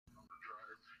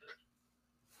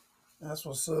That's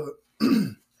what's up.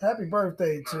 Happy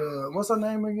birthday to what's her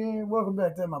name again? Welcome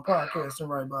back to my podcast,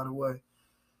 right? By the way,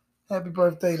 happy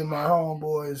birthday to my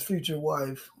homeboy's future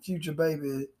wife, future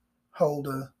baby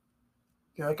holder.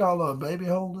 Can I call her a baby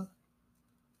holder?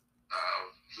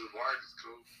 The wife is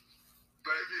cool.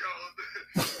 Baby,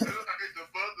 I ain't the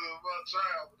mother of my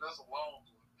child, but that's a long one.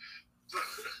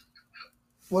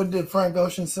 What did Frank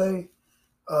Ocean say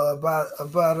about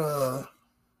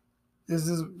is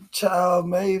this child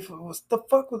made for what's the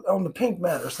fuck was on the Pink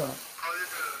Mat or something? Oh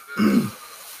yeah,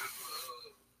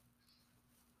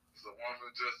 it's a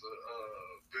woman just a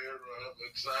bearer of a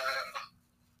child.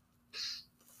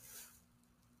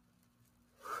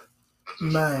 I just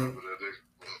Man. remember that they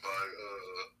like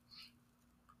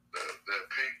that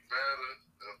pink matter.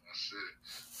 That's my shit.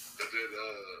 That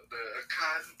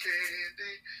cotton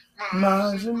candy.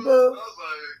 Margin I Bell. was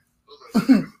like,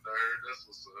 that nigga's a nerd. That's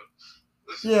what's up.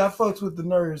 Yeah, I fucks with the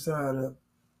nerd side of it.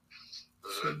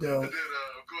 And then, of course,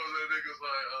 that nigga's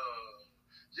like,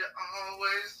 you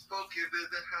always smoking in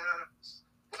the house,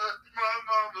 but my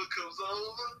mama comes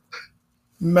over.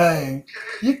 Man,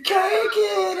 you can't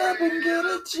get up and get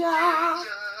a job,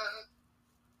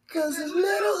 cause the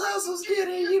little hustle's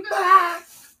getting you by.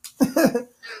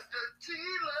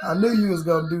 I knew you was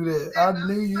gonna do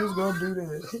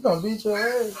that. He gonna beat your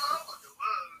ass.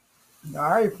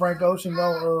 All right, Frank Ocean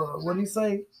gonna what he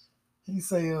say? He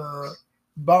say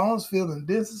Bones feeling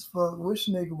dense as fuck. Wish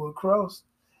nigga would cross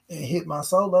and hit my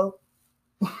solo.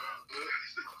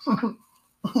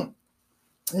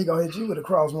 He gonna hit you with a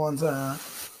cross one time.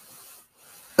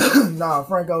 Nah,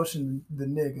 Frank Ocean, the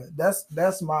nigga.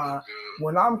 That's my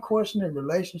when I'm questioning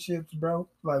relationships, bro.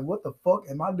 Like, what the fuck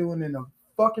am I doing in a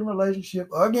fucking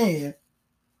relationship again?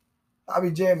 I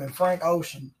be jamming Frank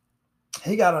Ocean.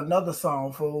 He got another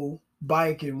song, fool,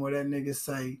 biking, where that nigga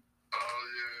say,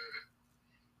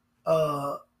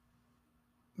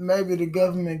 maybe the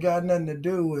government got nothing to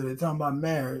do with it. Talking about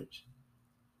marriage.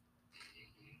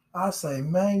 I say,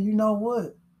 man, you know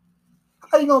what?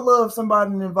 How you gonna love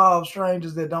somebody that involves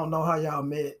strangers that don't know how y'all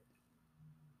met?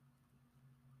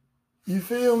 You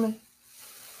feel me?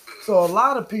 So a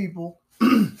lot of people,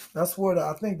 I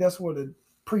think that's where the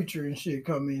preacher and shit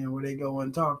come in, where they go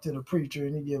and talk to the preacher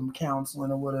and he give them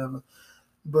counseling or whatever.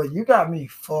 But you got me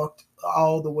fucked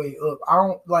all the way up. I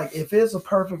don't like if it's a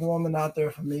perfect woman out there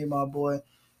for me, my boy.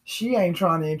 She ain't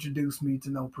trying to introduce me to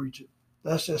no preacher.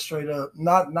 That's just straight up.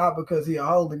 Not because he a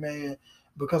holy man,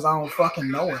 because I don't fucking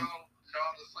know him.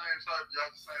 Y'all the same type,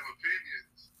 y'all the same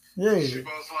opinions. Yeah. She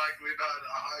most likely not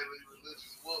a highly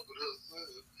religious woman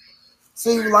herself.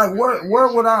 See, like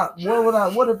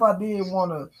what if I did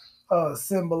want to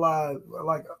symbolize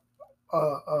like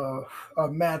a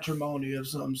matrimony of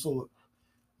some sort?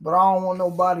 But I don't want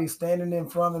nobody standing in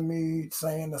front of me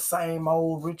saying the same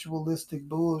old ritualistic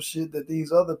bullshit that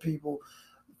these other people,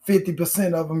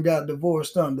 50% of them got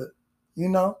divorced under. You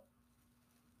know?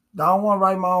 I don't want to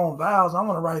write my own vows. I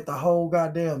want to write the whole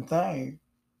goddamn thing.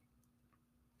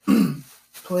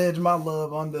 Pledge my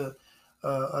love under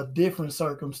a different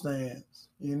circumstance,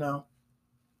 you know?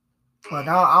 Like,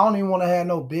 I don't even want to have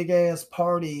no big ass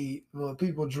party where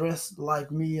people dressed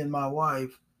like me and my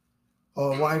wife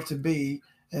or wife to be,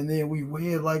 and then we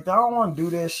wed. Like, I don't want to do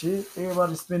that shit.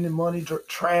 Everybody spending money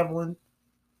traveling,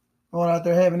 going out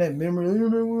there having that memory. You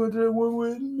remember we went to that one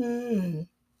wedding, man?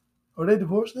 Are they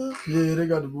divorced now? Yeah, they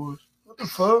got divorced. What the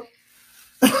fuck?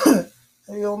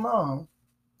 Hell no.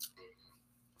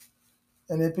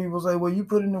 And then people say, well, you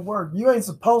put in the work. You ain't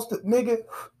supposed to, nigga.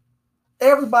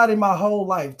 Everybody my whole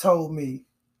life told me,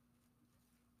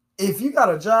 if you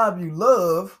got a job you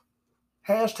love,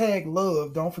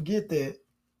 #love, don't forget that,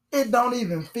 it don't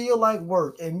even feel like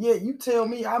work. And yet you tell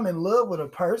me I'm in love with a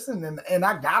person and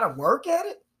I gotta work at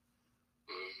it?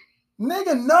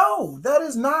 Nigga, no, that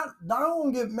is not, I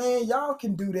don't get, man, y'all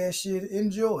can do that shit.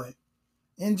 Enjoy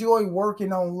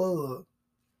working on love.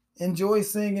 Enjoy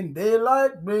singing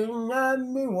Daylight Bring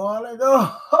and Me Wanna Go.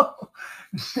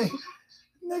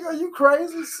 Nigga, you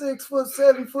crazy? 6 foot,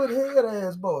 7 foot head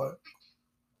ass boy.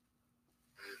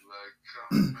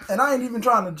 And I ain't even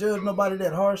trying to judge nobody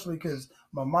that harshly because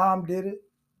my mom did it.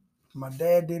 My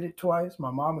dad did it twice.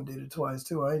 My mama did it twice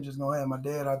too. I ain't just gonna have my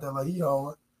dad out there like he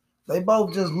holding. They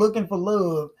both just looking for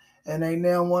love, and ain't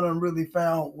now one of them really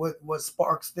found what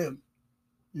sparks them.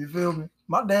 You feel me?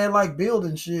 My dad liked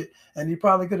building shit, and he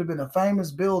probably could have been a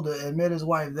famous builder and met his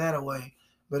wife that way,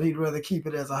 but he'd rather keep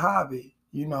it as a hobby.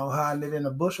 You know, hiding it in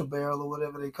a bushel barrel or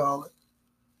whatever they call it.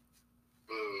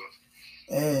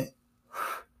 And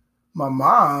my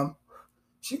mom,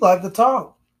 she liked to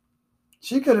talk.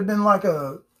 She could have been like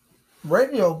a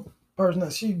radio person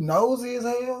that she nosy as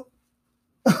hell.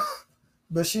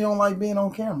 but she don't like being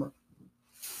on camera.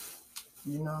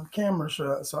 Camera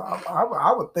shot. So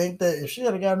I would think that if she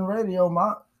had gotten radio,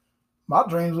 my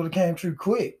dreams would have came true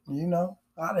quick. I'd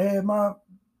have had my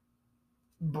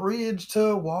bridge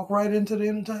to walk right into the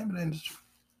entertainment industry.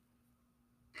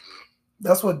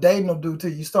 That's what dating will do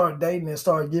to you. You start dating and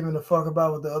start giving a fuck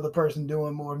about what the other person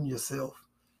doing more than yourself.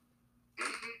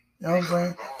 You know what I'm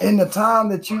saying? In the time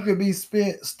that you could be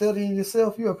spent studying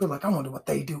yourself, you'll feel like, I wonder what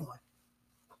they doing.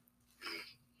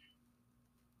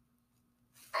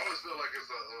 I always feel like it's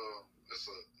a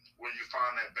when you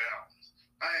find that balance.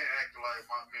 I ain't acting like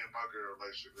me and my girl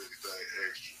relationship is anything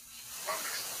extra.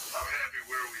 I'm happy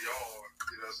where we are.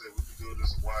 You know what I'm saying? We've been doing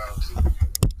this a while too.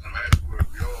 I'm happy where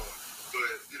we are.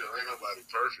 But, ain't nobody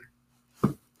perfect.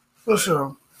 For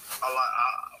sure.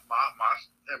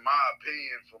 In my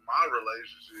opinion, for my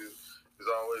relationship, is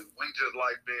always, we just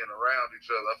like being around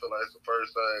each other. I feel like it's the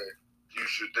first thing you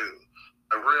should do.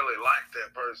 I really like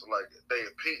that person. Like,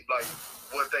 like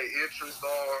what they interests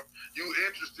are. You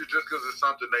interested just because it's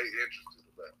something they interested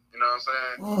about. You know what I'm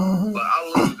saying? Mm-hmm. Like, I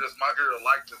love this. My girl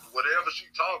like to, whatever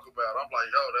she talk about, I'm like,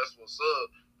 yo, that's what's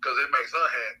up. Because it makes her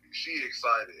happy. She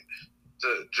excited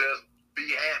to just be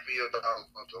happy about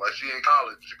something. Like, she in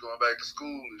college, she going back to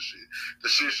school and shit. The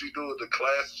shit she do, the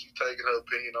classes she taking, her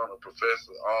opinion on a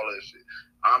professor, all that shit.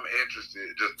 I'm interested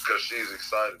just because she's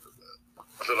excited about it.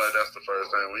 I feel like that's the first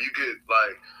thing. When you get,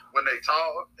 like, when they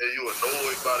talk and you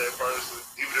annoyed by that person,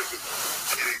 even if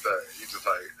it's anything, you just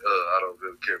like, I don't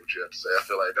really care what you have to say. I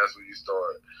feel like that's when you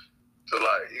start to,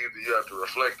 like, either you have to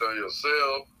reflect on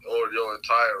yourself or your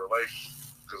entire relationship.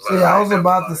 See, I was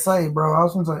about to say, bro, I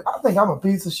was going to say, I think I'm a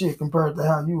piece of shit compared to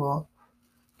how you are.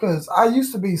 Because I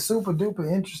used to be super duper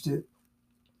interested.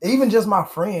 Even just my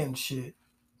friend shit.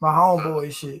 My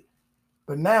homeboy shit.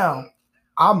 But now,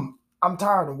 I'm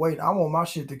tired of waiting. I want my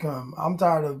shit to come. I'm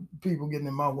tired of people getting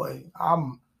in my way.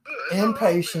 I'm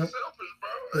impatient.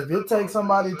 If it takes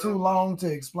somebody too long to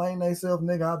explain themselves,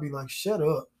 nigga, I'll be like, shut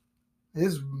up.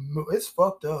 It's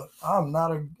fucked up.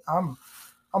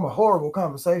 I'm a horrible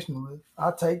conversationalist.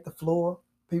 I take the floor.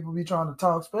 People be trying to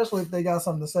talk, especially if they got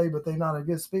something to say, but they not a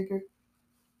good speaker.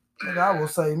 And I will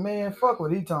say, man, fuck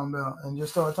what he talking about, and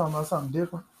just start talking about something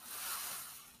different.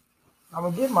 I'm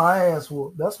going to get my ass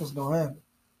whooped. That's what's going to happen.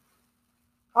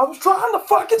 I was trying to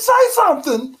fucking say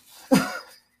something. I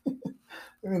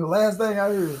mean, the last thing I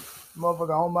heard,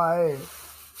 motherfucker on my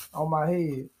ass, on my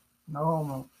head. No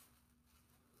homo.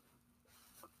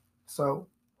 So,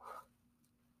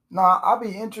 I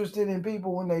be interested in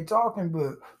people when they talking,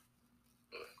 but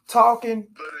talking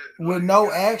with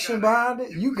no action behind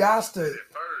it, you got to.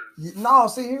 No,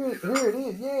 see, here it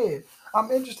is. Yeah, I'm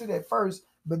interested at first,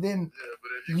 but then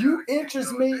you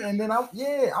interest me, and then I'm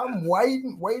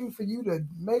waiting for you to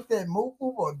make that move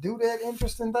or do that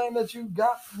interesting thing that you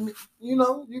got me,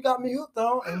 you got me hooked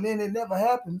on, and then it never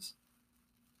happens.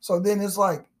 So then it's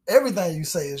like everything you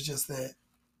say is just that.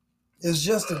 It's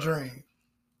just a dream.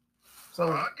 So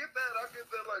I get that. Like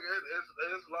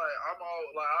it's like I'm all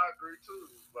like I agree too.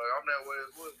 Like I'm that way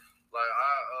as well. Like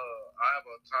I have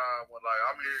a time when like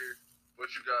I'm here. What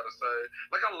you gotta say?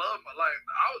 Like I love like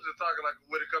I was just talking like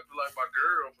when it comes to like my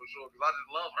girl for sure because I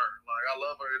just love her. Like I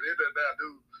love her and then I do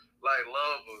like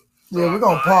love her. So yeah, we're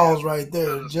gonna pause right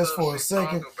there just for a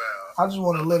second. I just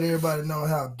want to let everybody know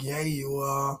how gay you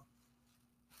are.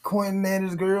 Quentin and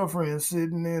his girlfriend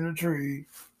sitting in a tree.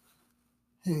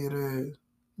 Here it is.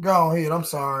 Go ahead. I'm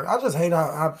sorry. I just hate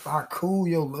how cool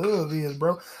your love is,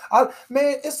 bro.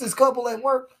 Man, it's this couple at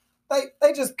work.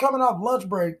 They just coming off lunch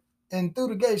break and through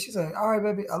the gate. She said, "All right,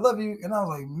 baby, I love you." And I was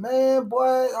like, "Man,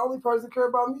 boy, the only person that care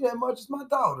about me that much is my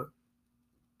daughter."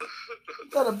 You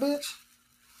got a bitch?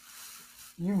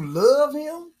 You love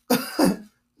him?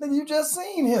 Nigga, you just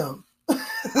seen him.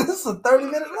 This is a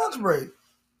 30-minute lunch break.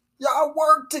 Y'all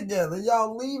work together.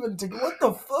 Y'all leaving together. What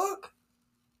the fuck?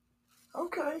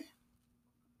 Okay.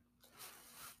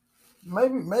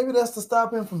 Maybe that's to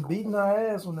stop him from beating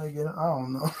her ass when they get. I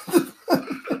don't know.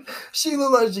 She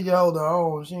looked like she can hold her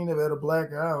own. She ain't never had a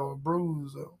black eye or a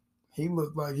bruise. So he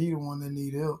looked like he the one that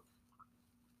need help.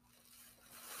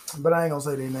 But I ain't gonna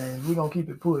say their names. We gonna keep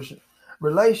it pushing.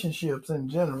 Relationships in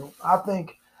general. I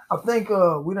think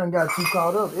we done got too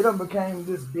caught up. It done became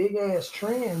this big ass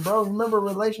trend, bro. Remember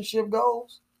relationship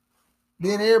goals?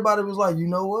 Then everybody was like, you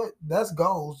know what? That's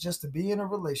goals just to be in a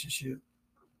relationship.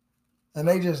 And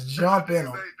they just jump in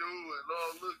them. They do it.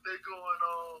 Look, they going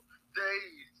on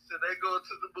dates and they go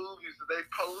to the movies and they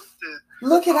post it.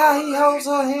 Look at how he holds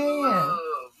her hand.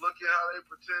 Look at how they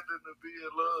pretend pretending to be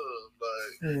in love.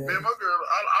 Like, Yeah. man, my girl,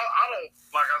 I don't,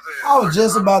 like I said. I was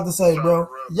just about to say, try bro,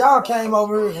 to rub y'all it. came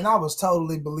over here and I was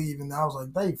totally believing. I was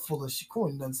like, they full of shit.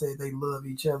 Quentin done said they love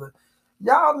each other.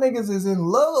 Y'all niggas is in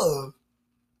love.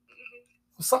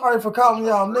 Sorry for calling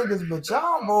y'all niggas, but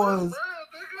y'all boys,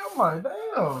 I'm like,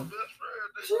 damn.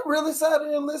 She really sat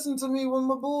here and listened to me with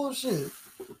my bullshit.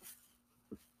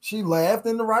 She laughed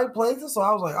in the right places, so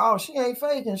I was like, oh, she ain't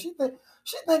faking. She think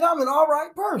I'm an all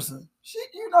right person.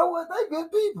 You know what? They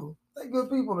good people. They good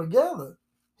people together.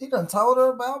 He done told her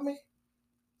about me.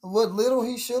 What little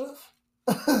he should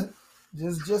have.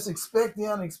 just expect the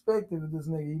unexpected with this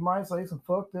nigga. He might say some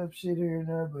fucked up shit here and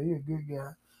there, but he a good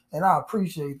guy. And I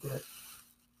appreciate that.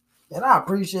 And I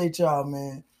appreciate y'all,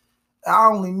 man. I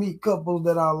only meet couples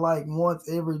that I like once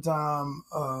every time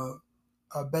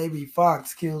a baby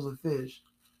fox kills a fish.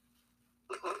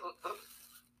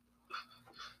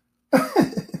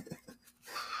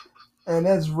 And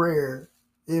that's rare.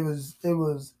 It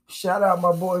was shout out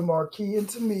my boy Marquis and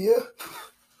Tamia.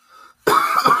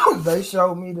 They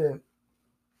showed me that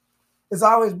it's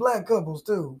always black couples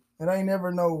too. It ain't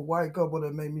never no white couple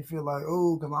that make me feel like,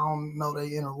 ooh, because I don't know they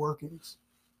inner workings.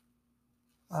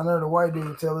 I heard a white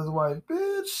dude tell his wife,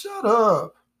 bitch, shut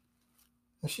up.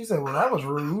 And she said, well, that was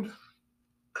rude.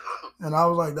 And I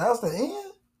was like, that's the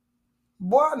end?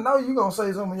 Boy, I know you gonna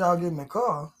say something when y'all get in the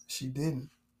car. She didn't.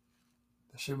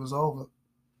 The shit was over.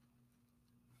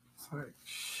 It's like,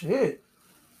 shit.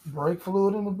 Brake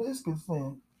fluid in the biscuits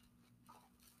then.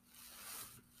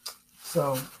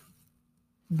 So,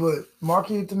 but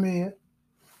Marquis Tamia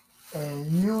and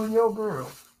you and your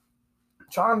girl.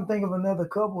 Trying to think of another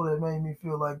couple that made me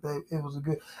feel like that it was a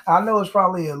good. I know it's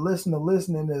probably a listener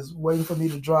listening that's waiting for me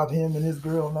to drop him and his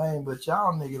girl name, but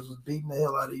y'all niggas was beating the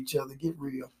hell out of each other. Get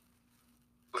real.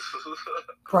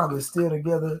 Probably still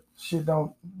together. Shit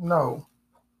don't no.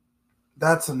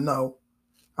 That's a no.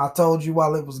 I told you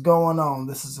while it was going on,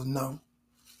 this is a no.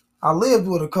 I lived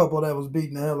with a couple that was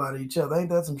beating the hell out of each other. Ain't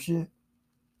that some shit?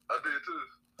 I did too.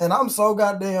 And I'm so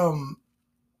goddamn,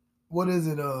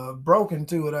 broken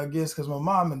to it, I guess, because my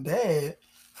mom and dad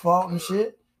fought and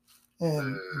shit.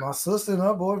 And my sister and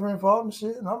her boyfriend fought and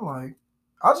shit. And I'm like,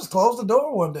 I just closed the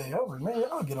door one day. I was like, man,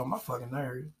 y'all get on my fucking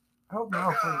nerves. I hope y'all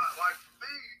like for me,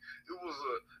 it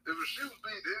was she was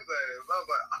beating his ass. I was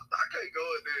like, I can't go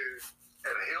in there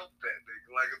and help that nigga.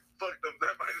 Like, it's fucked up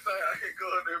that might say. I can't go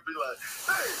in there and be like,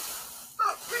 hey,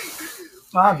 stop beating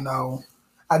him. I know.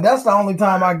 That's the only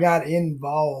time I got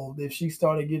involved if she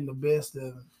started getting the best of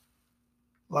him.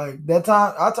 Like, that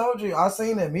time, I told you, I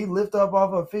seen him. He lift up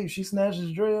off her feet. She snatched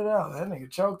his dread out. That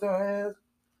nigga choked her ass.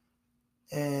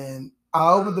 And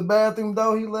I opened the bathroom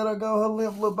door. He let her go. Her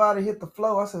limp little body hit the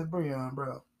floor. I said, Breon,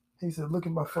 bro. He said, look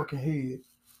at my fucking head.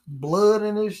 Blood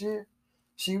in this shit.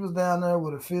 She was down there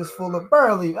with a fist full of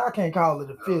barely. I can't call it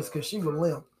a fist because she was limp. I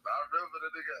remember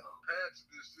that they got a patch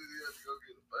this shit. He had to go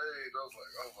get a fade. I was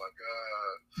like, oh my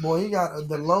God. Boy, he got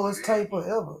the lowest taper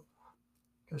ever.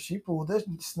 Because she pulled this,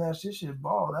 snatched this shit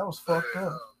ball. That was fucked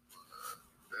up.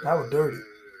 That was dirty.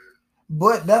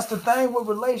 But that's the thing with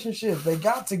relationships. They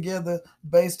got together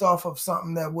based off of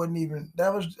something that wasn't even,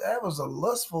 that was a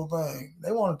lustful thing.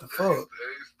 They wanted to fuck. After you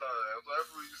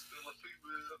steal a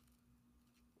female,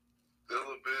 steal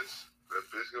a bitch, that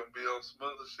bitch gonna be on some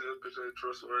other shit. Bitch ain't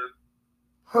trustworthy.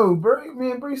 Who? Bree?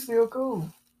 Me and Bree still cool.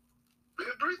 Me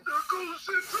and Bree still cool as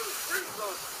shit too. Bree was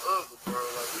on some other, bro.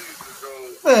 Like, we used to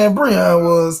go. Man, Breon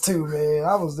was too, man.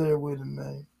 I was there with him,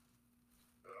 man.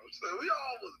 We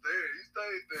all was there. He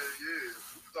stayed there,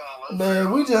 yeah.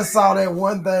 Man, we just saw that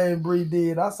one thing Bree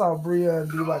did. I saw Breon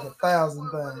do like 1,000 things.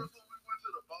 We went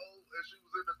to the bowl and she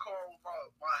was in the car with my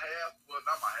half, well,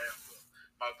 not my half, but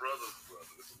my brother's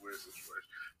brother. It's a weird situation.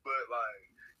 But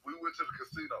like, we went to the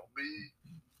casino. Me,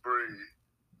 Bree,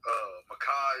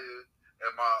 Micaiah,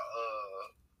 and my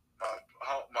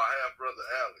half brother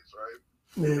Alex, right?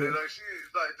 Yeah. And like she's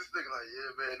like this nigga like,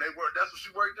 yeah, man, that's what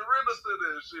she worked the register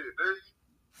and shit.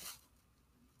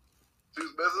 She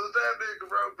was messing with that nigga,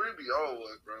 bro. Bree be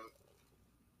always, bro.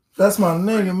 That's my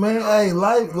nigga, man. Hey,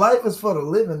 life is for the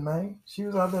living, man. She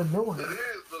was out there doing it. It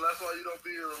is, but that's why you don't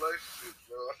be in relationships,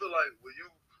 bro. I feel like when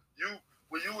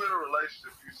you in a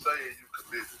relationship, you say you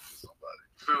committed to somebody.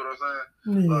 You feel what I'm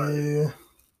saying? Yeah. Like,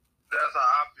 that's how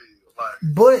I feel. Like,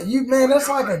 but that's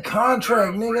like a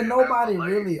contract, nigga. Nobody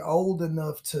really old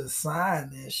enough to sign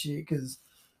that shit, cause.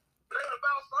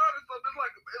 About signing something, it's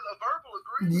like it's a verbal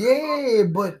agreement.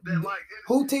 Yeah, but that, like,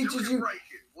 who teaches you? Break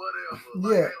it, whatever.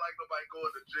 Yeah. Like, ain't like nobody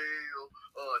going to jail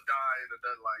or dying or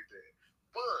nothing like that.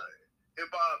 But in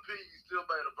my opinion, you still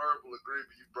made a verbal agreement.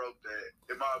 You broke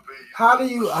that. In my opinion, how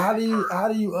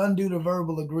do you undo the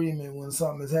verbal agreement when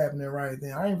something is happening right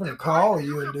then? I ain't gonna call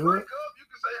you and do it. You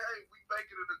can say, "Hey, we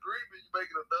making an agreement." You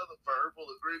making another verbal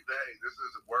agreement. Hey, this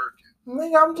isn't working.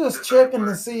 Nigga, I'm just checking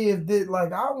to see if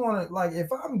like I want to like if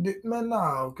I'm man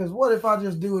no, because what if I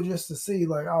just do it just to see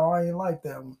like oh I ain't like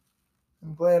that one.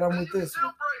 I'm glad I'm with this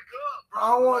one.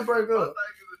 I don't want to break up.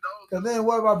 Cause then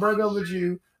what if I break up with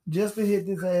you just to hit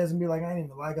this ass and be like I ain't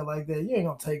even like it like that? You ain't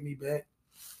gonna take me back.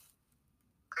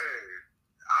 Hey,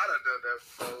 I done that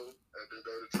before, and then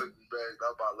they took me back.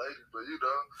 Not my lady, but you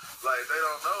know, like they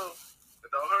don't know,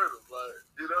 it don't hurt them. Like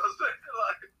you know what I'm saying?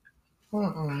 Like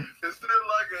it's still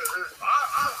like I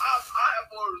have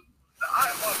more.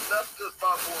 That's just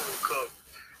my moral cover.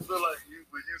 So like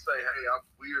when you say, hey, I'm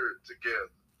weird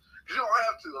together. You don't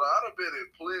have to. Like, I done been in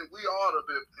plenty. We all have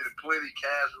been in plenty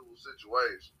casual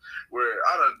situations where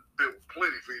I done been with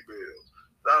plenty females.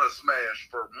 I done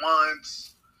smashed for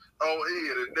months. Oh,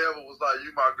 yeah, it never was like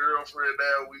you my girlfriend.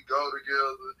 Now we go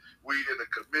together. We in a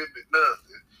commitment.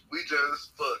 Nothing. We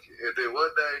just fucking. And then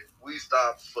one day we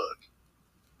stopped fucking.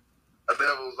 And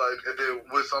then was like, and then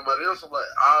with somebody else, I'm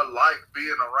like, I like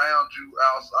being around you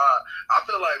outside. I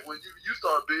feel like when you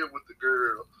start being with the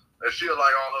girl. And she'll like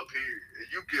all up here, and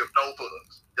you give no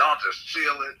fucks. Y'all just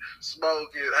chilling,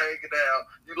 smoking, hanging out.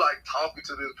 You like talking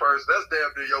to this person. That's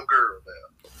damn near your girl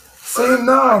now. See,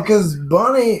 no, because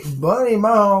Bunny,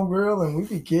 my homegirl, and we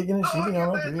be kicking it. She be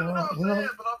on it, you know. But I'm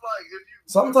like, if you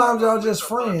sometimes y'all just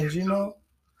friends, you know.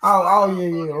 Oh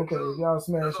yeah, okay. If y'all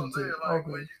smashing too, like,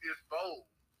 okay. It's both.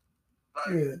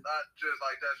 Like, not just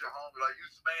like that's your homie. Like you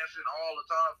smashing all the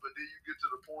time, but then you get to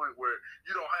the point where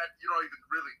you don't even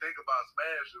really think about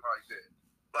smashing like that.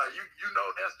 Like you know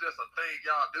that's just a thing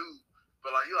y'all do.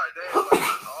 But like you like damn, like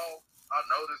I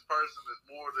know this person is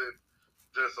more than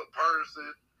just a person.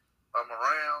 I'm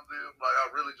around them. Like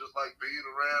I really just like being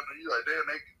around them. You like damn,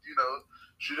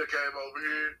 she done came over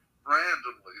here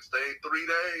randomly, stayed 3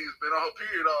 days, been on her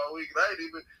period all week. And I ain't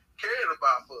even caring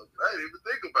about fucking. I didn't even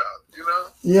think about it, you know?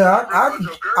 Yeah,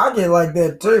 I get like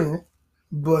that too.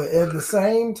 But at the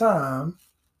same time,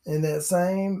 in that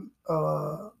same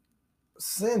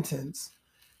sentence,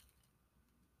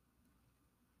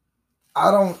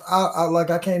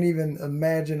 I can't even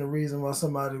imagine a reason why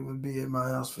somebody would be at my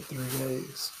house for 3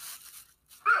 days.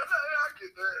 I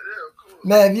get that, yeah, of course.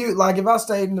 Now if I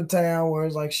stayed in the town where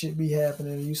it's like shit be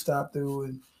happening and you stop through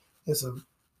and it's a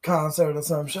concert or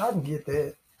some shit, I can get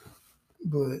that.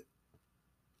 But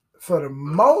for the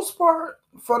most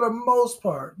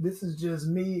part, this is just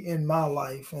me in my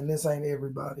life, and this ain't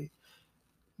everybody.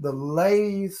 The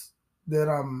ladies that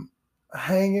I'm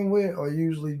hanging with are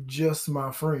usually just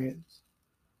my friends.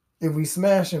 If we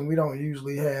smashing, we don't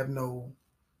usually have no,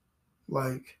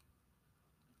 like,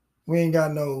 we ain't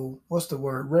got no, what's the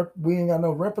word? We ain't got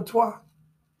no repertoire.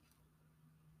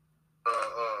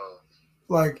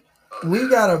 Like, we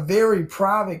got a very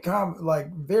private,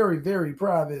 very, very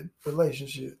private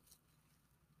relationship.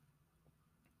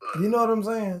 You know what I'm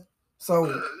saying?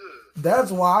 So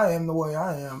that's why I am the way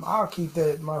I am. I'll keep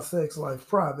my sex life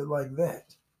private like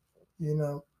that. You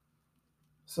know?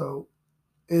 So,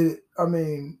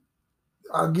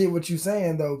 I get what you're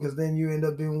saying, though, because then you end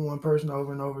up being one person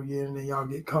over and over again, and then y'all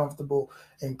get comfortable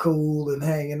and cool and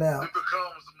hanging out. It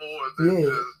becomes more than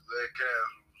just that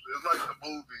casual. It's like the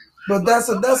movies. But that's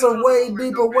a way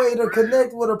deeper way to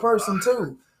connect with a person,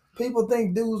 too. People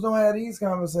think dudes don't have these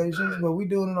conversations, but we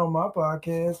doing it on my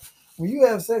podcast. When you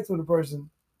have sex with a person,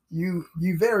 you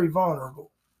very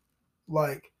vulnerable.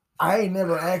 Like, I ain't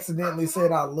never accidentally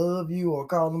said I love you or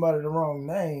called nobody the wrong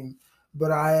name,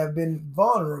 but I have been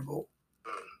vulnerable.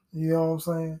 You know what I'm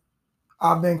saying?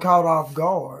 I've been caught off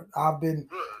guard.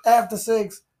 After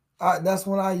sex, that's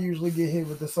when I usually get hit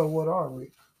with the so what are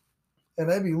we? And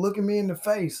they be looking me in the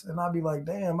face, and I be like,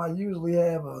 damn, I usually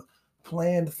have a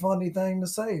planned funny thing to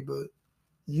say, but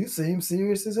you seem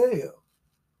serious as hell.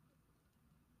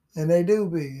 And they do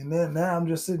be. And then now I'm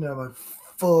just sitting there like,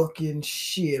 fucking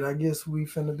shit. I guess we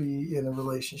finna be in a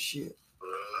relationship.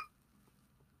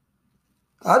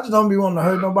 I just don't be wanting to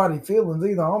hurt nobody's feelings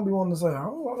either. I don't be wanting to say, I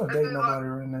don't want to date nobody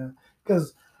right now.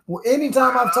 Because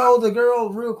anytime I've told the girl,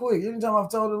 real quick, anytime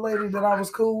I've told the lady that I was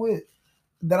cool with,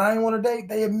 that I didn't want to date,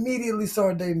 they immediately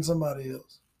start dating somebody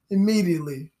else.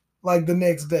 Immediately. Like the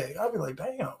next day. I'd be like,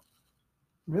 damn.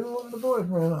 Really wanted a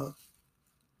boyfriend,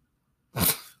 huh?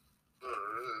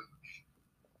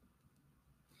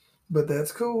 But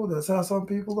that's cool. That's how some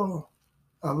people are.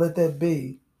 I let that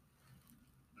be.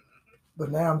 But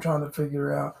now I'm trying to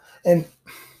figure out. And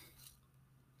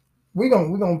we're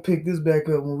gonna pick this back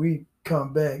up when we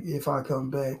come back, if I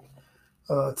come back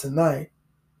tonight.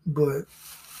 But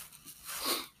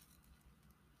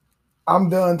I'm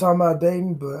done talking about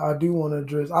dating, but I do want to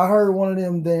address. I heard one of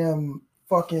them damn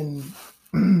fucking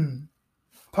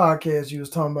podcasts you was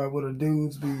talking about where the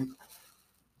dudes be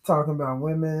talking about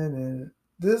women and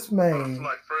this man.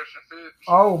 Like Fresh and Fit.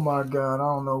 Oh my god, I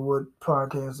don't know what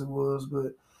podcast it was,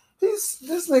 but this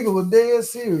nigga was dead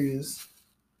serious.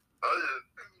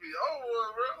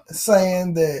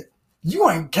 Saying that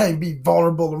you can't be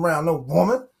vulnerable around no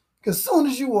woman. Cause soon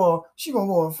as you are, she gonna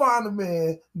go and find a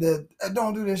man that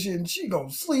don't do that shit and she gonna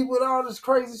sleep with all this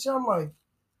crazy shit. I'm like,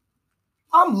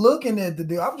 I'm looking at the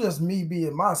dude. I'm just me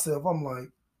being myself. I'm like,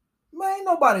 man, ain't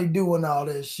nobody doing all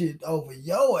that shit over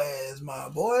your ass, my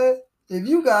boy. If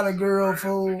you got a girl,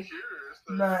 fool,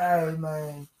 man, hey,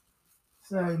 man.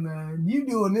 Say, man, you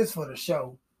doing this for the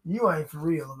show. You ain't for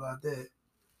real about that.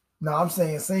 No, I'm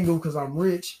saying single because I'm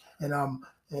rich and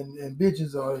and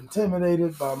bitches are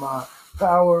intimidated by my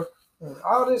power and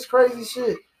all this crazy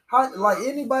shit. How, like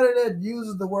anybody that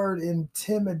uses the word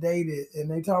intimidated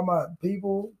and they talk about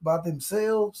people about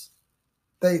themselves,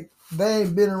 they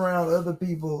ain't been around other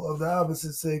people of the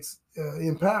opposite sex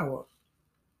in power.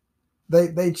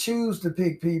 They choose to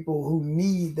pick people who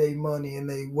need their money and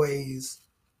their ways.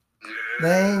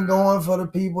 They ain't going for the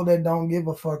people that don't give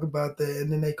a fuck about that and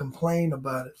then they complain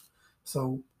about it.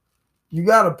 So you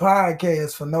got a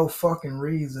podcast for no fucking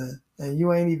reason and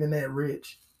you ain't even that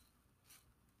rich.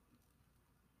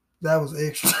 That was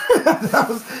extra. that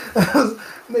was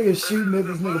nigga shooting at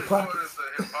this nigga pocket. There's a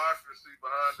hypocrisy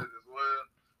behind it as well.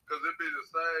 Because it be the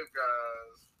same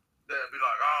guys that be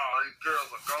like, oh, these girls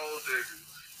are gold diggers.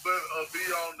 But be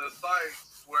on the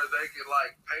sites where they can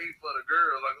like pay for the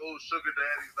girl, like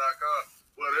sugardaddies.com.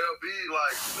 Well, they'll be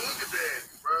like sugar daddy,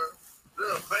 bro.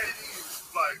 They'll pay these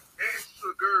like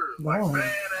extra girls, like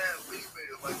badass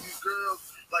females, like these girls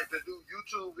like that do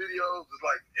YouTube videos is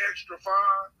like extra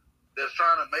fine. That's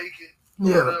trying to make it.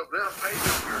 Yeah. They'll pay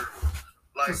this girl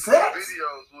like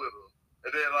videos with them.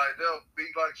 And then like they'll be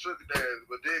like sugar daddies,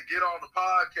 but then get on the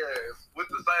podcast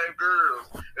with the same girls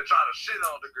and try to shit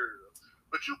on the girls.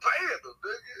 But you paying them,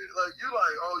 nigga. Like you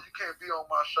like, oh, you can't be on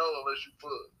my show unless you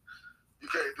fuck. You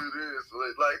can't do this.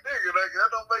 Like nigga, like that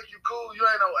don't make you cool. You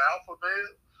ain't no alpha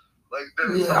male. Like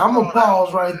that. Yeah, I'm gonna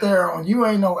pause right there on you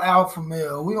ain't no alpha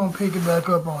male. We gonna pick it back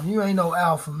up on you ain't no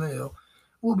alpha male.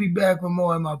 We'll be back with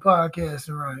more in my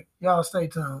podcasting right. Y'all stay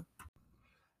tuned.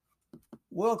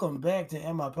 Welcome back to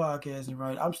Am I Podcasting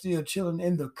Right. I'm still chilling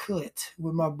in the cut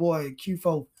with my boy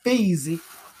Q4 Feezy.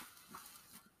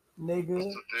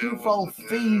 Nigga, Q4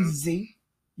 Feezy.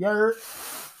 You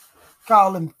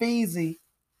call him Feezy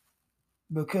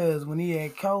because when he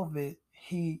had COVID,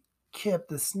 he kept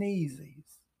the sneezes.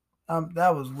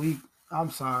 That was weak. I'm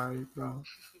sorry, bro.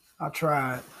 I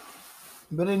tried.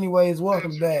 But anyways,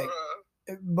 welcome back.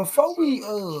 Before we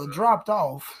dropped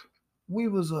off, we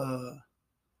was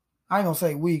I ain't gonna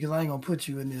say we because I ain't gonna put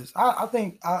you in this. I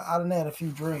think I done had a few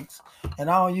drinks and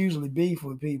I don't usually beef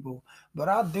with people, but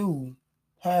I do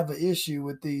have an issue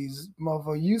with these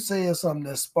motherfuckers. You said something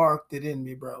that sparked it in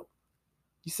me, bro.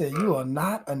 You said you are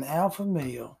not an alpha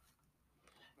male.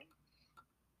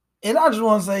 And I just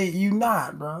want to say you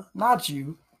not, bro. Not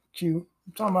you, Q.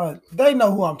 I'm talking about they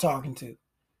know who I'm talking to.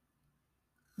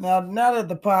 Now that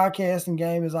the podcasting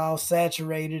game is all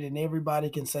saturated and everybody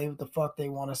can say what the fuck they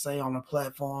want to say on a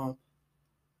platform,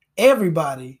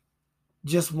 everybody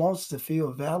just wants to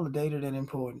feel validated and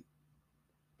important.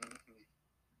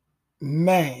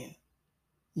 Man,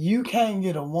 you can't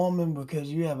get a woman because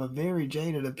you have a very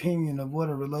jaded opinion of what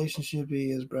a relationship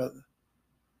is, brother.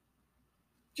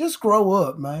 Just grow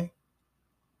up, man.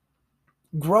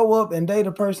 Grow up and date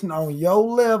a person on your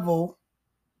level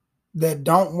that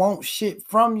don't want shit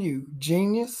from you.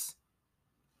 Genius.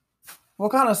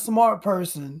 What kind of smart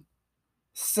person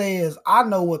says, I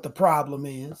know what the problem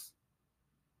is,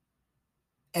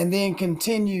 and then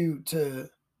continue to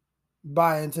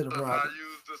buy into the problem? I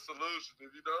use the solution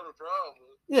if you know the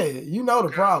problem. Yeah, you know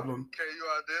the problem. Can you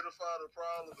identify the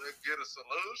problem and get a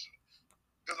solution?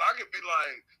 Because I could be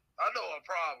like, I know a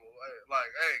problem.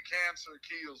 Like, hey, cancer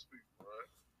kills people,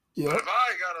 right? Yeah. But if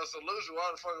I ain't got a solution,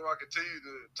 why the fuck am I continue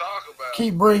to talk about it?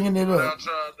 Keep bringing it up. You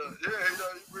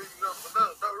bring it up for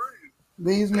no reason.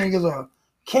 These niggas are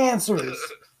cancerous.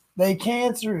 They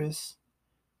cancerous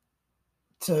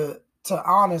to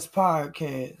honest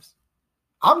podcasts.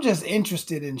 I'm just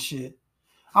interested in shit.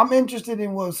 I'm interested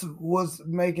in what's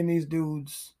making these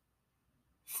dudes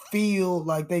feel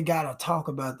like they gotta talk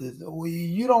about this.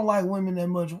 You don't like women that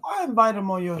much. Why invite them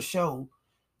on your show?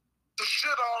 The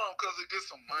shit on them because it gets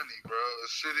some money, bro.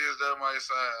 As shitty as that might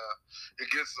sound,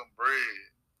 it gets some bread.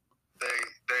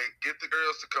 They get the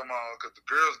girls to come on because the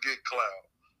girls get clout.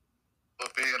 for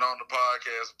being on the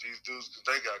podcast with these dudes because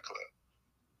they got clapped.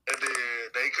 And then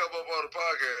they come up on the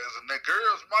podcast, and the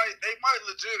girls might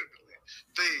legitimately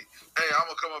think, hey, I'm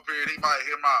going to come up here and he might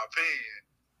hear my opinion.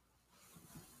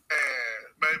 And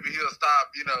maybe he'll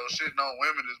stop, shitting on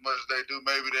women as much as they do.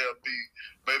 Maybe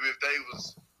if they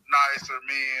was nicer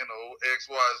men or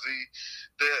XYZ,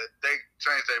 they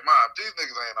change their mind. These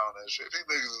niggas ain't on that shit. These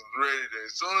niggas is ready to,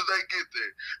 as soon as they get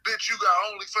there, bitch, you got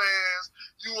OnlyFans,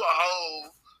 you a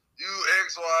hoe, you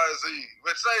XYZ.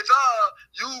 But at the same time,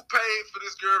 you paid for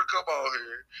this girl to come on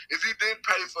here. If you didn't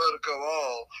pay for her to come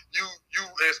on, you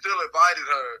still invited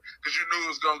her because you knew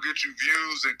it was gonna get you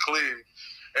views and clicks,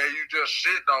 and you just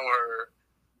shitting on her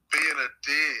being a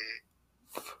dick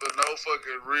for no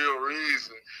fucking real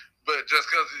reason. But just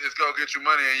because it's going to get you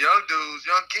money. And young dudes,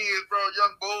 young kids, bro,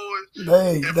 young boys.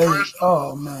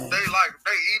 Oh, man. They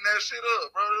eating that shit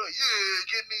up, bro. They're like, yeah,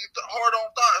 getting these hard-on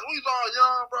thoughts. We all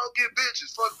young, bro. Get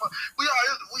bitches, fuck money.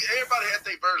 Everybody had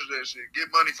their version of that shit. Get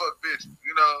money, fuck bitches,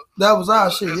 That was our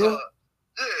shit, yeah?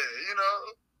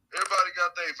 Everybody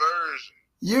got their version.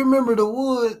 You remember the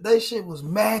wood? That shit was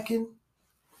macking.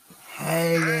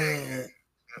 Hanging.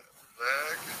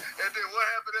 And then what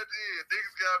happened at the end?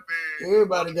 Niggas got married.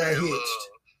 Everybody got hitched.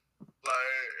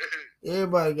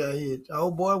 Everybody got hitched.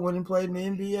 Old boy went and played in the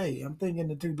NBA. I'm thinking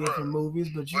the two different movies,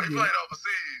 but you he played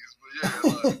overseas, but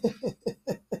yeah.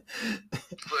 But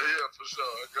yeah, for sure.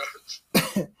 I got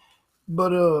you.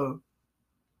 But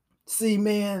see,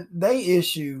 man, they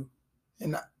issue,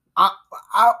 and I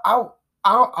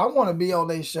want to be on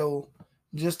their show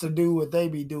just to do what they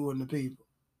be doing to people.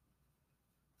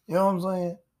 You know what I'm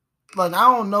saying? Like,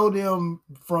 I don't know them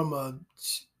from a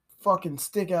fucking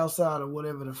stick outside or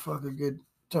whatever the fuck a good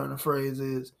turn of phrase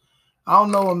is. I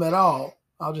don't know them at all.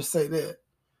 I'll just say that.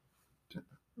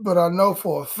 But I know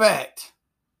for a fact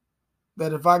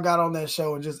that if I got on that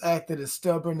show and just acted as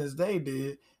stubborn as they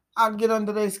did, I'd get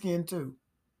under their skin too.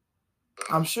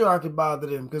 I'm sure I could bother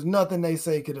them because nothing they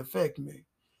say could affect me.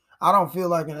 I don't feel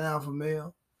like an alpha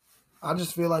male. I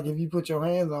just feel like if you put your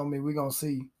hands on me, we're going to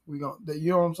see. You know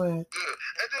what I'm saying? Yeah.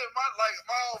 And then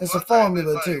it's a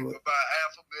formula to it. About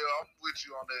alpha male, I'm with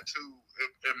you on that too.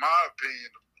 In my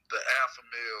opinion, the alpha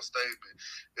male statement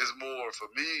is more for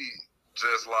me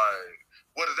just like,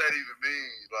 what does that even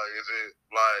mean? Like, is it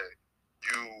like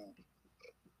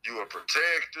you a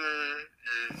protector?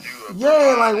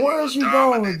 Like where is you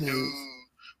going with this?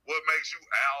 What makes you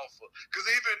alpha? Because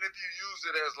even if you use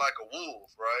it as like a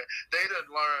wolf, right? They done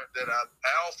learned that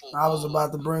alpha. I was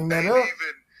about to bring that up.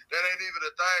 That ain't even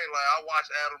a thing. Like, I watch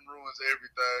Adam Ruins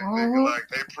everything. Nigga, like,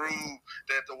 they prove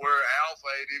that the word alpha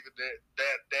ain't even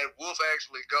that wolf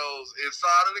actually goes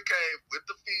inside of the cave with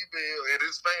the female and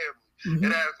his family.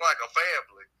 It acts like a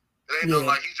family. It ain't no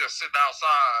like he just sitting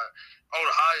outside on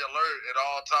a high alert at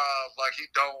all times. Like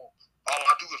he don't. All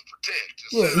I do is protect.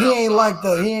 He ain't like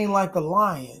the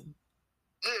lion.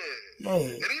 Yeah.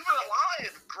 And even a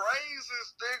lion grazes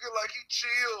this nigga like he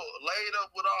chill, laid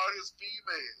up with all his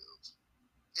females.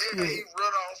 Yeah, he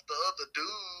run off the other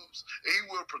dudes. He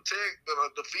will protect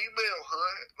the female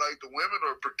hunt. Like, the women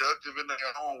are productive in their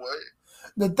own way.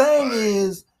 The thing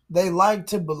is, they like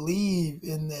to believe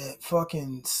in that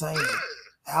fucking same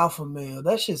alpha male.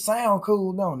 That shit sound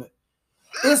cool, don't it?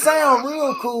 It sound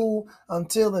real cool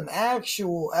until an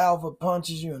actual alpha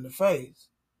punches you in the face.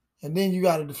 And then you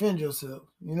got to defend yourself.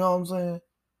 You know what I'm saying?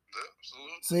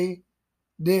 Absolutely. See?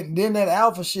 Then that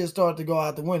alpha shit start to go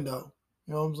out the window.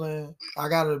 You know what I'm saying? I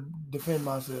gotta defend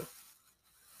myself.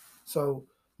 So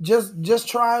just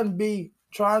try and be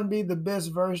the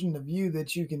best version of you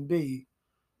that you can be.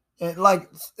 And like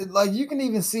you can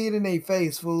even see it in their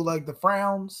face, fool. Like the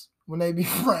frowns when they be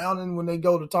frowning when they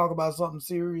go to talk about something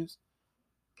serious.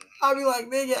 I be like,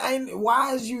 nigga,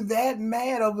 why is you that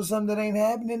mad over something that ain't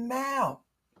happening now?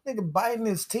 Nigga biting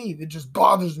his teeth. It just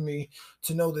bothers me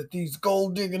to know that these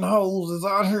gold digging hoes is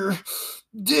out here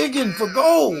digging for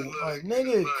gold. Like,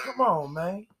 nigga, come on,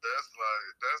 man.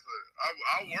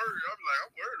 I'm worried.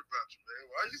 I'm worried about you, man.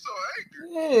 Why are you so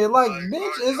angry? Yeah, like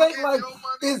bitch, it ain't like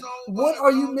what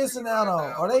are you missing out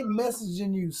on? Are they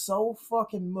messaging you so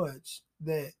fucking much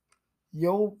that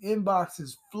your inbox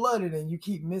is flooded and you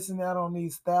keep missing out on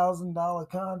these $1,000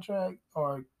 contract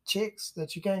or checks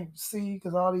that you can't see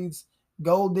because all these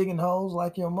gold digging hoes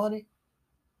like your money?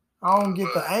 I don't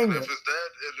get the anger. If it's that,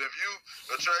 and if you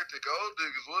attract the gold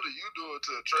diggers, what are you doing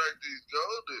to attract these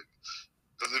gold diggers?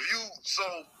 Because if you so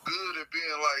good at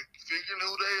being like figuring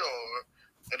who they are,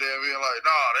 and then being like,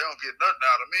 nah, they don't get nothing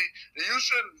out of me, then you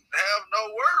shouldn't have no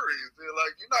worries. They're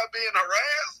like, you're not being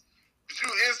harassed, but you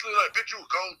instantly like, bitch, you a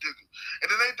gold digger. And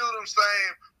then they do them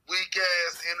same weak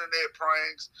ass internet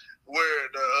pranks where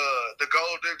the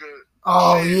gold digger.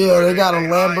 Oh shit, yeah, where they got a hire-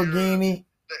 Lamborghini.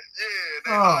 they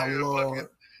Oh hire a Lord. fucking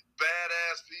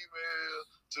badass female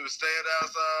to stand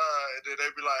outside, and then they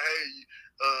be like, "Hey,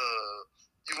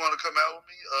 you want to come out with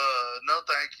me? No,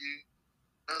 thank you.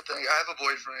 No, thank you. I have a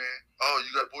boyfriend. Oh,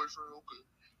 you got a boyfriend? Okay."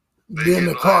 Then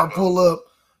the car pull up.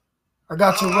 I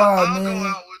got your ride, I'll man. go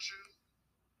out with you.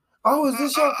 Oh, is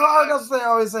this your car? That's what they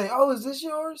always say. Oh, is this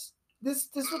yours?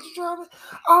 This what you driving?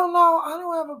 Oh no, I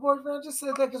don't have a boyfriend. I just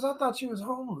said that because I thought you was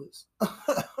homeless. What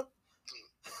the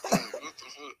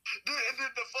fuck? And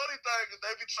then the funny thing is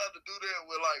they be trying to do that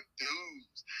with like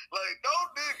dudes. Like no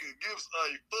nigga gives a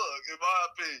fuck, in my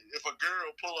opinion, if a girl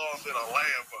pull off in a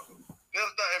Lambo.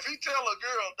 That's not, if he tell a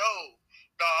girl no,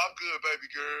 nah, I'm good, baby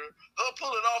girl. Her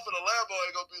pulling off in a Lambo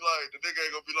ain't gonna be like, the nigga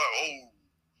ain't gonna be like,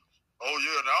 oh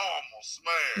yeah, now I'm gonna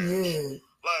smash. Yeah.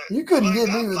 Like You couldn't like, get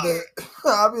me with that.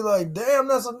 I'd be like, damn,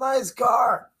 that's a nice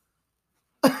car.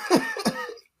 It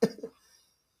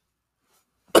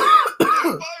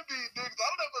might be niggas. I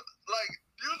never like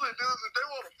usually dudes if they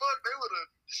want to fuck,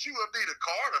 she would need a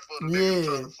car for the nigga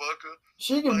trying to fuck her.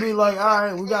 She can be like, all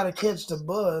right, we gotta catch the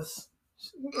bus.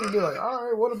 She can be like, all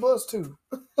right, what a bus to?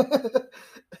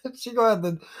 She gonna have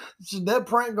to. That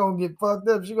prank gonna get fucked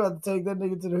up. She gonna have to take that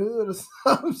nigga to the hood or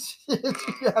some shit.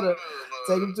 You gotta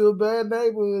take him to a bad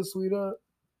neighborhood, sweetheart,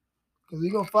 because he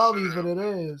gonna follow you for that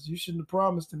ass. You shouldn't have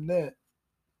promised him that.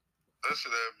 That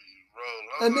shit had me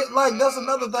roll. And it, like that's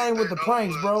another thing with the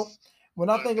pranks, bro. When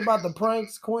I think about the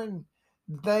pranks, Quentin,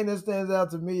 the thing that stands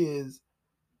out to me is,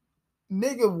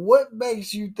 nigga, what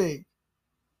makes you think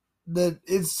that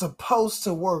it's supposed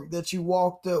to work? That you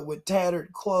walked up with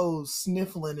tattered clothes,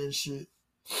 sniffling and shit,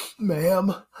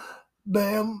 ma'am,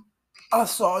 I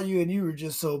saw you and you were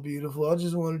just so beautiful. I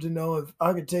just wanted to know if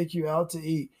I could take you out to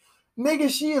eat. Nigga,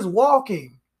 she is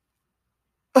walking.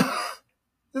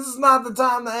 This is not the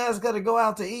time to ask her to go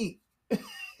out to eat.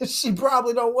 She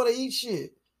probably don't want to eat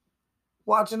shit.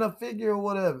 Watching her figure or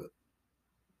whatever.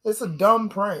 It's a dumb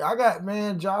prank. I got,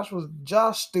 man, Josh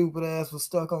stupid ass was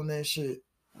stuck on that shit.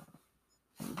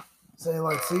 Saying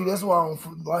like, see, that's why I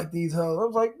don't like these hoes. I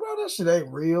was like, bro, that shit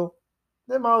ain't real.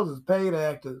 Them hoes is paid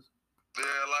actors.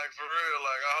 Yeah, like for real.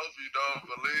 Like I hope you don't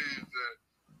believe that.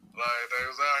 Like they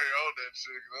was out here on that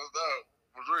shit. That's not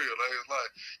was real. Like it's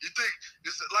like you think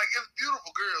it's like it's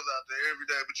beautiful girls out there every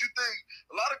day, but you think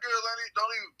a lot of girls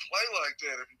don't even play like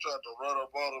that. If you tried to run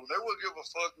up on them, they wouldn't give a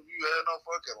fuck if you had no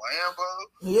fucking Lambo.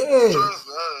 Yeah.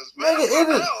 Trust us, man.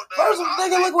 First of all,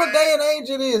 nigga, look what day and age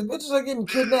it is. Bitches are getting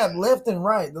kidnapped left and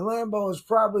right. The Lambo is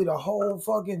probably the whole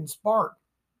fucking spark.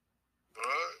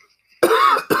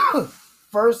 Right.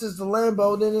 First is the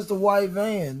Lambo, then it's the white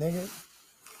van, nigga.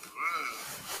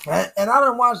 And I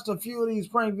done watched a few of these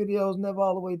prank videos, never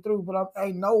all the way through, but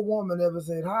ain't no woman ever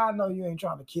said, how I know you ain't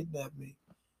trying to kidnap me.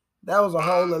 That was a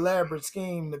whole elaborate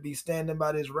scheme to be standing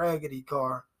by this raggedy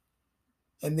car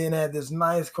and then had this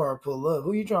nice car pull up.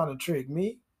 Who you trying to trick,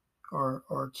 me or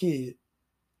a kid?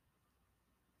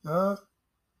 Huh?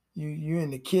 You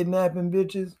into kidnapping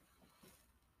bitches?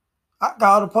 I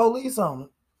called the police on it.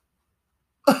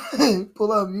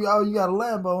 Pull up, you got a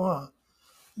Lambo, huh?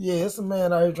 Yeah, it's a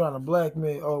man out here trying to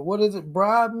blackmail. Or what is it?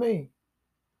 Bribe me.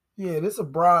 Yeah, this a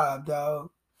bribe, dog.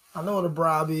 I know what a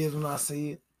bribe is when I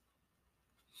see it.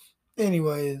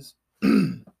 Anyways,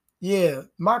 yeah,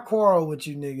 my quarrel with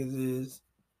you niggas is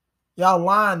y'all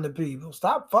lying to people.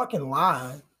 Stop fucking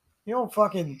lying. You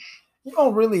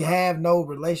don't really have no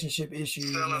relationship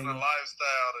issues. Selling a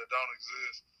lifestyle that don't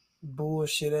exist.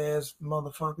 Bullshit ass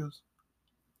motherfuckers.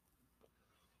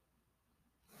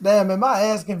 Damn, am I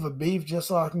asking for beef just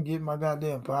so I can get my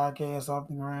goddamn podcast off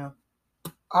the ground?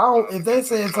 If they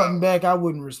said something back, I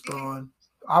wouldn't respond.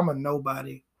 I'm a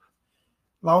nobody.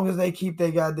 Long as they keep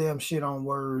their goddamn shit on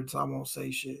words, I won't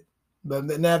say shit. But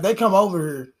now if they come over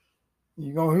here,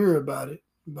 you're gonna hear about it.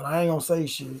 But I ain't gonna say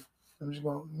shit. I'm just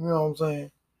gonna, you know what I'm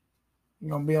saying?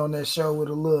 You're gonna be on that show with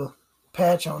a little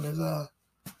patch on his eye.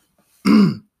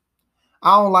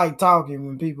 I don't like talking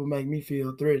when people make me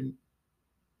feel threatened.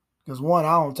 Because one,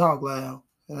 I don't talk loud.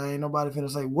 And ain't nobody finna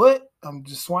say, what? I'm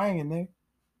just swinging there.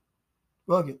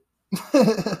 Fuck it.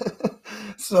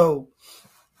 So,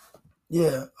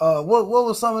 yeah. What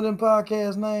was some of them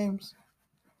podcast names?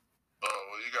 Well,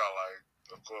 you got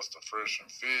like, of course, the Fresh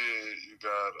and Fit. You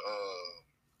got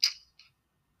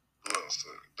who else?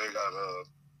 They got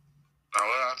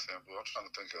I'm trying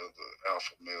to think of the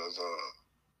alpha males.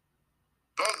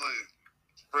 Mostly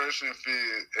Fresh and Fit,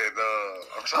 and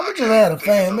I'm just had a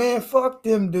fan, man. Fuck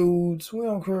them dudes. We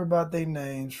don't care about their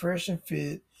names. Fresh and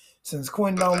Fit. Since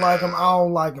Quentin don't like them, I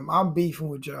don't like them. I'm beefing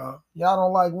with y'all. Y'all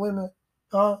don't like women,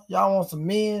 huh? Y'all want some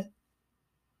men?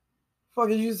 Fuck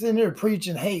is you sitting here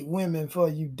preaching hate women for,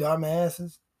 you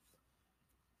dumbasses?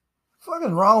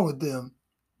 Fucking wrong with them.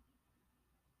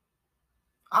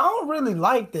 I don't really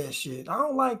like that shit. I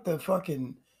don't like the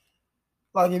fucking,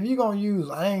 like, if you're gonna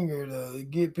use anger to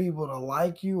get people to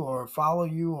like you or follow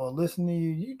you or listen to you,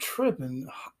 you tripping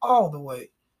all the way.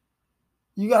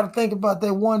 You got to think about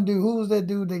that one dude. Who was that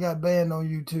dude that got banned on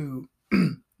YouTube?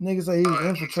 Niggas say he was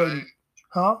infiltrating.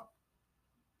 Huh?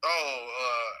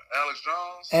 Oh, Alex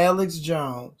Jones? Alex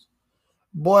Jones.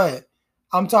 Boy,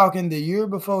 I'm talking the year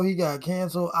before he got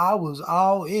canceled. I was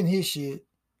all in his shit.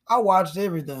 I watched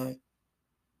everything.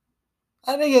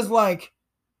 I think it's like,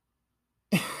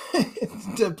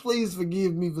 please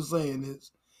forgive me for saying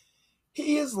this.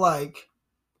 He is like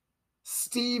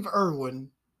Steve Irwin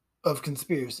of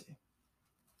conspiracy.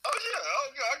 Oh yeah,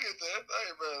 okay, I get that. I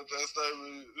ain't mad at that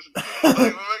statement.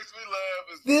 Like, what makes me laugh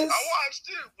is this I watched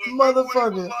it when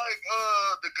motherfucker. When it was like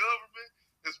the government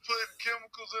is putting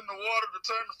chemicals in the water to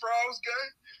turn the frogs gay.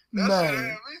 That shit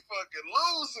had me fucking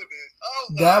losing it.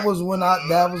 That was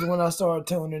when I started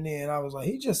tuning in. I was like,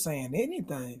 he just saying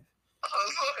anything.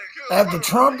 After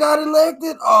Trump got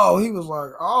elected, he was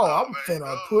like, I'm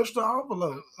finna push the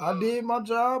envelope. I did my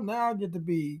job. Now I get to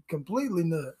be completely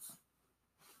nuts.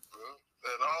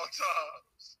 At all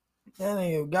times. That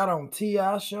nigga got on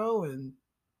T.I. show and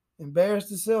embarrassed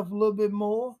himself a little bit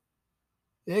more,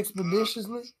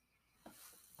 expeditiously.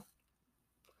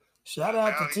 Shout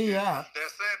out to T.I. That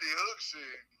Sandy Hook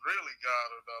shit really got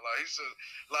her though.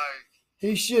 Like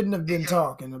he shouldn't have been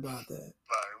talking about that.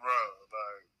 Like, bro,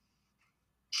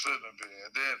 shouldn't have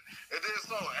been. And then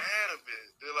so adamant.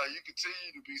 They're like, you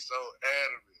continue to be so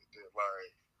adamant that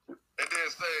and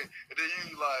then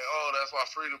you like, that's my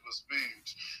freedom of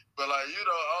speech. But like, I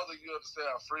don't think you understand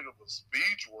how freedom of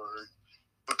speech works,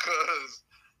 because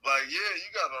like, yeah, you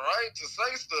got the right to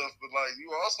say stuff, but like, you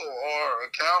also are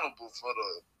accountable for the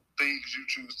things you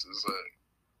choose to say.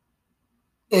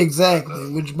 Exactly,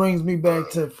 which brings me back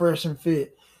to Fresh and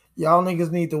Fit. Y'all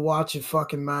niggas need to watch your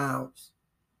fucking mouths.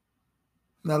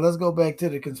 Now let's go back to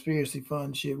the conspiracy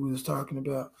fund shit we was talking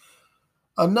about.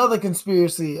 Another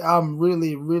conspiracy I'm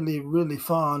really, really, really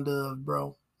fond of,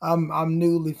 bro. I'm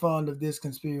newly fond of this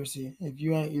conspiracy. If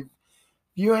you ain't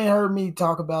heard me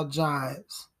talk about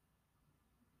giants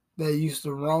that used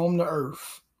to roam the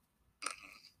earth,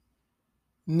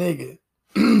 nigga.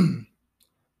 The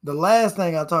last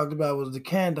thing I talked about was the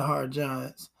Kandahar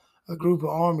giants, a group of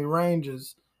army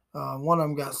rangers. One of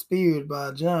them got speared by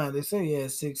a giant. They said he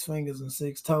had 6 fingers and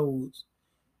 6 toes.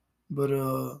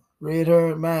 But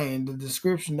red-haired man, the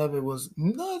description of it was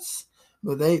nuts.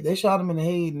 But they shot him in the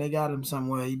head and they got him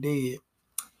somewhere. He did,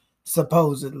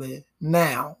 supposedly.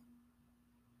 Now,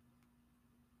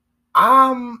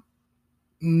 I'm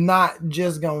not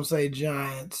just going to say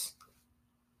giants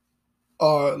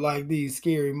are like these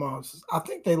scary monsters. I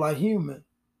think they like human,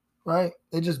 right?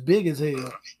 They're just big as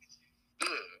hell.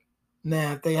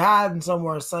 Now, if they hiding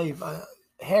somewhere safe,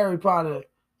 Harry Potter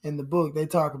in the book, they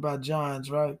talk about giants,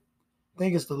 right? I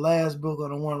think it's the last book or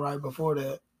the one right before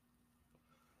that.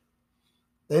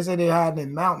 They say they're hiding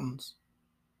in mountains.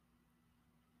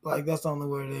 Like, that's the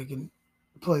only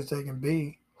place they can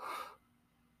be.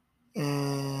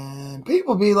 And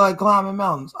people be like climbing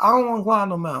mountains. I don't want to climb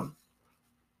no mountain.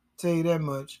 Tell you that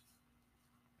much.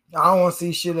 I don't want to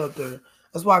see shit up there.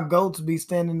 That's why goats be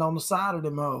standing on the side of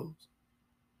them hoes.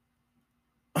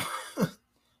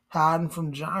 Hiding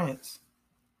from giants.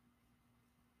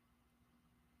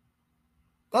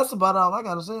 That's about all I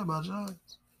got to say about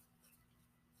giants.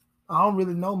 I don't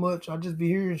really know much. I just be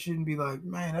hearing shit and be like,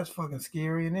 man, that's fucking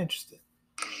scary and interesting.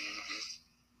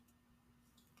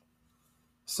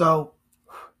 So,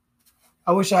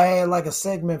 I wish I had like a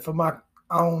segment for my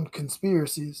own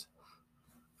conspiracies.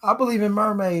 I believe in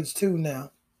mermaids too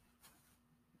now.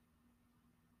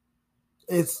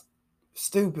 It's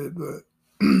stupid, but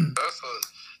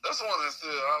that's one that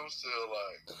I'm still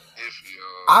like iffy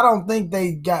on. I don't think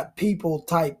they got people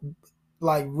type,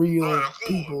 like real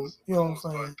people. You know what I'm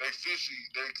saying? Like, they fishy.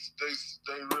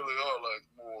 They really are like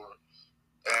more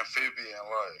amphibian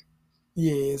like.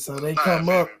 Yeah, so they come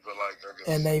up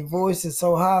and they voice is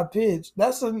so high pitched.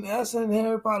 That's in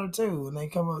Harry Potter too. And they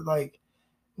come up like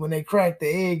when they crack the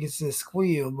egg, it says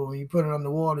squeal, but when you put it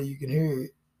underwater, you can hear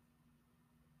it.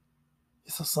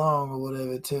 It's a song or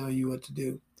whatever, tell you what to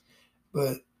do.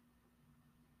 But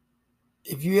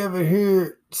if you ever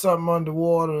hear something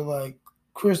underwater like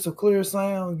crystal clear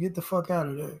sound, get the fuck out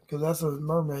of there, because that's a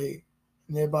mermaid,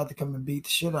 and they're about to come and beat the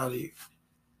shit out of you.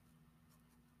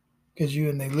 Because you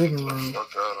in their living room.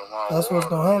 That's what's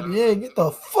going to happen. Yeah, get the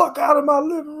fuck out of my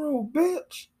living room,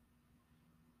 bitch.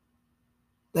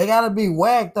 They gotta be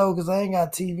whacked though, cause they ain't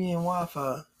got TV and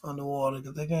Wi-Fi underwater,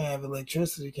 cause they can't have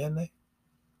electricity, can they?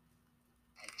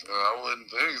 I wouldn't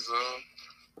think so.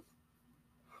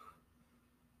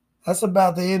 That's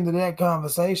about the end of that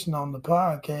conversation on the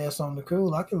podcast on the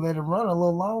cool. I could let it run a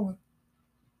little longer.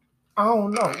 I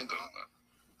don't know.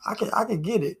 I could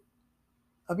get it.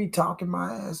 I be talking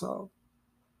my ass off.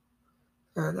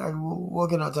 What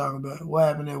can I talk about? What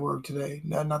happened at work today?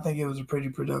 And I think it was a pretty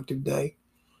productive day.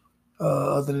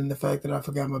 Other than the fact that I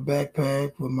forgot my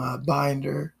backpack with my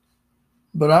binder.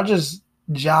 But I just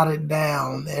jotted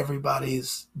down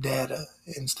everybody's data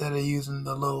instead of using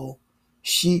the little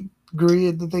sheet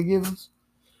grid that they give us.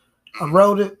 I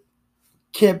wrote it,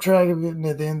 kept track of it, and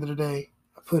at the end of the day,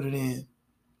 I put it in.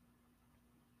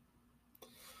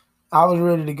 I was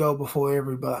ready to go before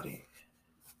everybody.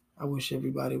 I wish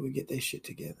everybody would get their shit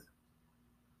together.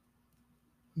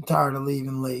 I'm tired of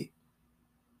leaving late.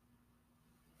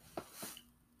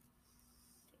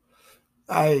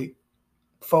 Hey,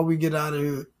 before we get out of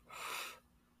here,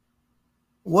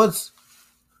 what's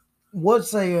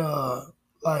a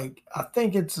like, I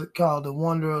think it's called The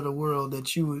Wonder of the World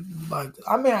that you would like.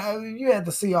 I mean, you had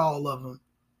to see all of them.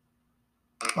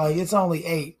 Like, it's only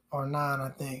 8 or 9, I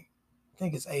think. I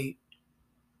think it's 8.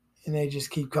 And they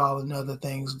just keep calling other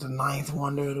things the 9th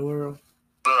wonder of the world.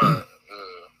 China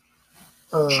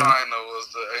was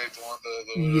the 8th wonder of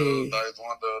the world, 9th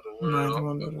wonder of the world. 9th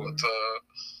wonder of the world.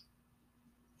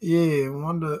 Yeah,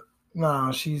 Wonder.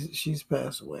 No, she's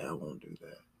passed away. I won't do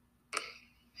that.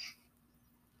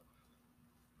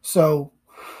 So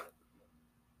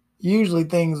usually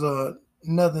things are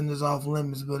nothing is off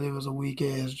limits, but it was a weak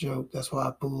ass joke. That's why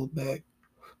I pulled back.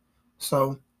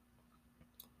 So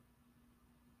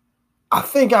I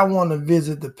think I want to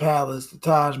visit the palace, the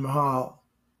Taj Mahal.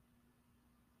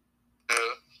 Yeah.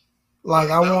 Like,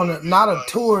 I want to, not a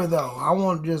tour though. I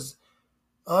want just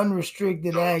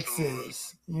unrestricted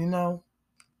access, you know?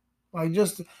 Like,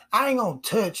 just, I ain't gonna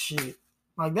touch shit.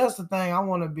 Like, that's the thing I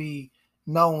want to be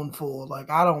known for. Like,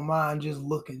 I don't mind just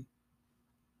looking,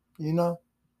 you know?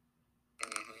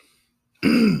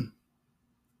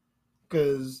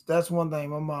 Because that's one thing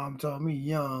my mom told me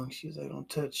young. She's like, don't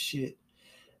touch shit.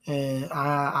 And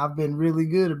I've been really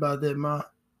good about that, Ma.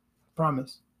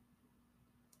 Promise.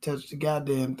 Touch the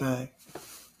goddamn thing.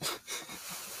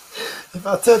 If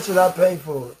I touch it, I pay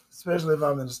for it. Especially if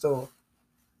I'm in the store.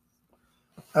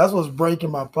 That's what's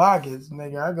breaking my pockets,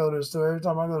 nigga. I go to the store. Every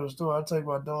time I go to the store, I take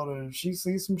my daughter. If she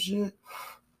sees some shit,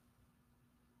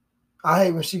 I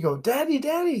hate when she go, Daddy,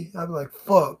 Daddy. I be like,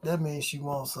 fuck. That means she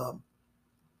wants something.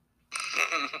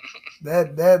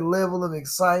 That level of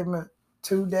excitement,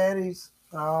 2 daddies.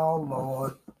 Oh,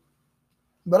 Lord.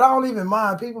 But I don't even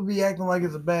mind. People be acting like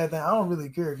it's a bad thing. I don't really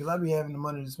care because I be having the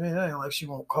money to spend. It ain't like she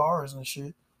want cars and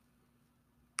shit.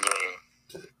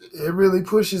 It really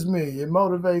pushes me. It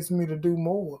motivates me to do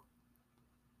more.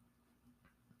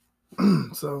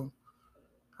 So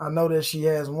I know that she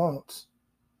has wants.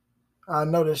 I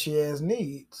know that she has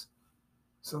needs.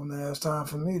 So now it's time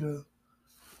for me to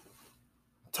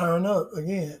turn up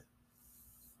again.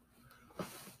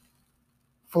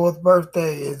 4th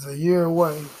birthday is a year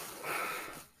away.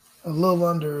 A little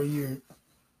under a year.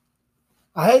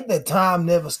 I hate that time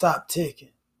never stopped ticking.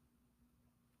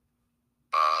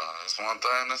 It's one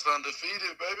thing that's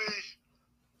undefeated, baby.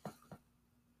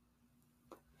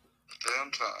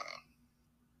 Damn time.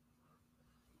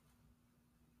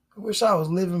 I wish I was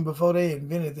living before they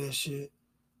invented that shit.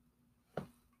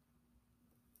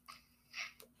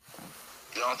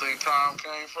 You don't think time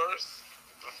came first?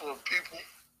 Before people?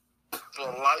 For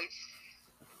life?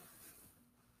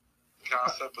 The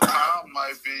concept of time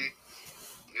might be,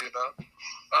 you know, it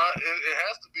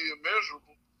has to be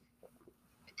immeasurable.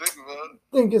 Think about it.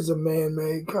 I think it's a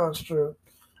man-made construct.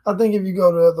 I think if you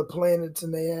go to other planets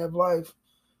and they have life,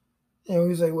 and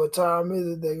we say, what time is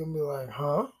it? They're going to be like,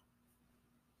 huh?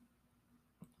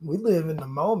 We live in the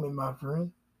moment, my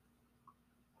friend.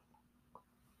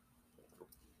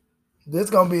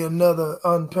 This going to be another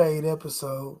unpaid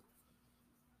episode.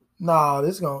 We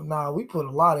put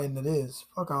a lot into this.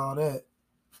 Fuck all that.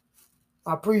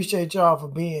 I appreciate y'all for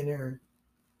being here.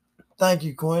 Thank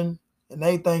you, Quinn. And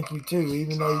they thank you too,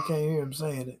 even though you can't hear them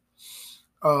saying it.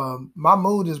 My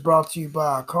mood is brought to you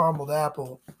by a carameled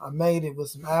apple. I made it with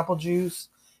some apple juice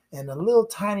and a little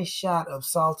tiny shot of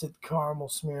salted caramel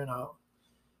Smirnoff.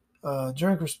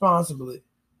 Drink responsibly.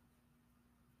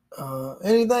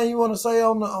 Anything you want to say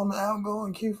on the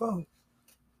outgoing Q4? Man,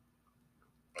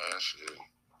 shit.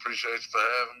 Appreciate you for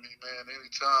having me, man.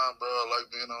 Anytime, bro. I like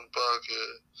being on the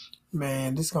podcast.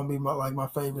 Man, this is gonna be my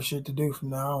favorite shit to do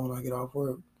from now on when I get off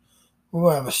work. We're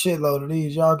gonna have a shitload of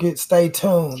these. Y'all stay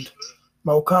tuned.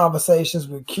 More conversations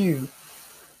with Q.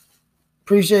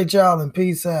 Appreciate y'all and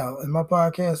peace out. And my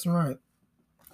podcasting right.